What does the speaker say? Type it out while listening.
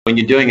When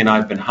you're doing an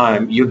open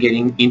home, you're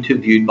getting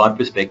interviewed by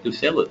prospective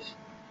sellers.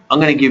 I'm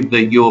going to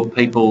give your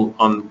people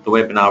on the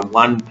webinar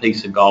one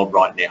piece of gold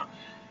right now.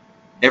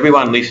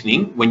 Everyone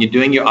listening, when you're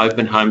doing your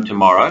open home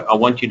tomorrow, I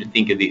want you to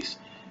think of this.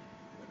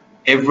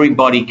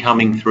 Everybody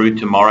coming through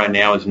tomorrow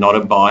now is not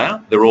a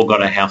buyer. They're all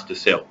got a house to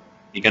sell.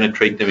 You're going to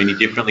treat them any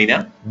differently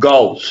now?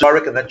 Gold. So I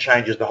reckon that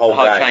changes the whole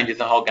game. Changes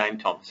the whole game,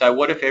 Tom. So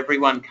what if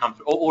everyone comes,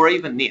 or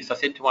even this, I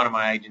said to one of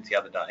my agents the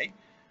other day,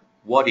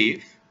 what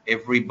if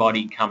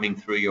everybody coming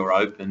through your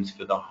opens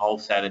for the whole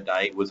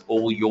Saturday was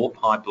all your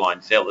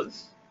pipeline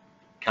sellers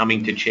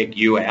coming to check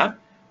you out?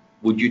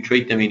 Would you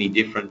treat them any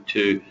different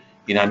to,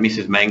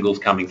 Mrs. Mangles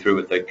coming through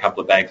with a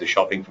couple of bags of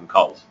shopping from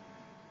Coles?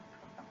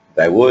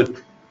 They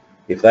would.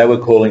 If they were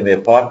calling their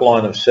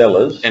pipeline of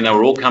sellers... And they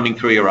were all coming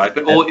through your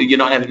open, or you're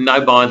not having,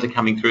 no buyers are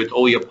coming through, it's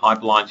all your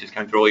pipelines just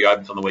coming through all your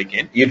opens on the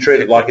weekend. You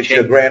treat it like it's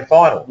your grand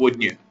final.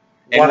 Wouldn't you?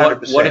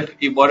 100%.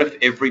 And what if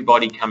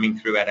everybody coming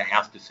through had a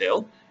house to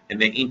sell and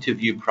the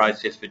interview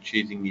process for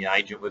choosing the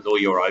agent was all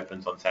your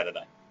opens on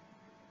Saturday?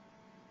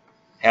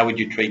 How would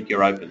you treat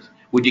your opens?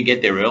 Would you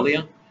get there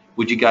earlier?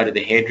 Would you go to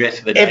the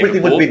hairdresser the day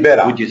Everything before? would be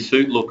better. Would your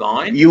suit look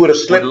ironed? You would have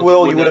slept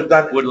well. You would have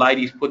done... Would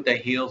ladies put their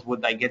heels?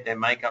 Would they get their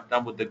makeup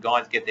done? Would the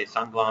guys get their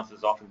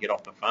sunglasses off and get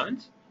off the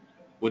phones?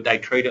 Would they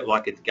treat it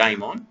like it's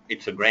game on?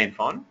 It's a grand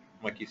final,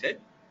 like you said.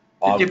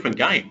 It's a different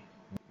game.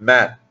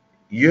 Matt,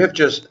 you have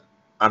just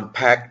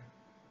unpacked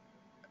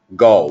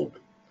gold.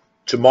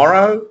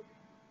 Tomorrow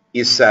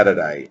is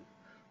Saturday.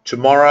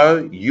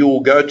 Tomorrow you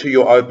will go to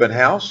your open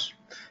house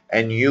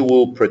and you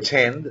will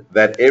pretend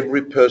that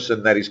every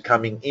person that is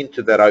coming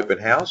into that open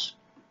house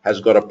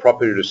has got a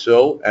property to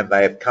sell and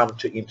they have come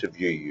to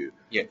interview you.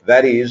 Yeah.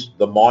 That is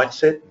the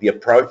mindset, the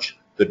approach,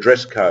 the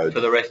dress code. For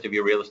the rest of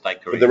your real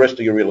estate career. For the rest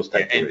of your real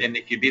estate career. And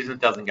if your business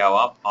doesn't go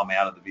up, I'm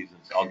out of the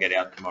business. I'll get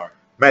out tomorrow.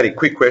 Matty,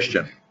 quick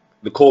question.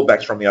 The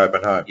callbacks from the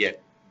open home. Yeah.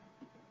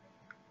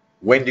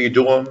 When do you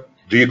do them?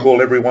 Do you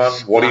call everyone?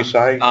 What do you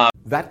say?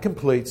 That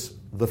completes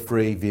the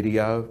free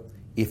video.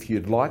 If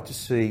you'd like to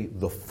see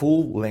the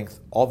full length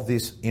of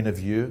this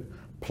interview,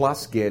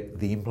 plus get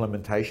the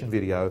implementation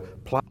video,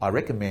 plus I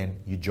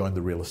recommend you join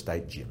the Real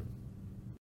Estate Gym.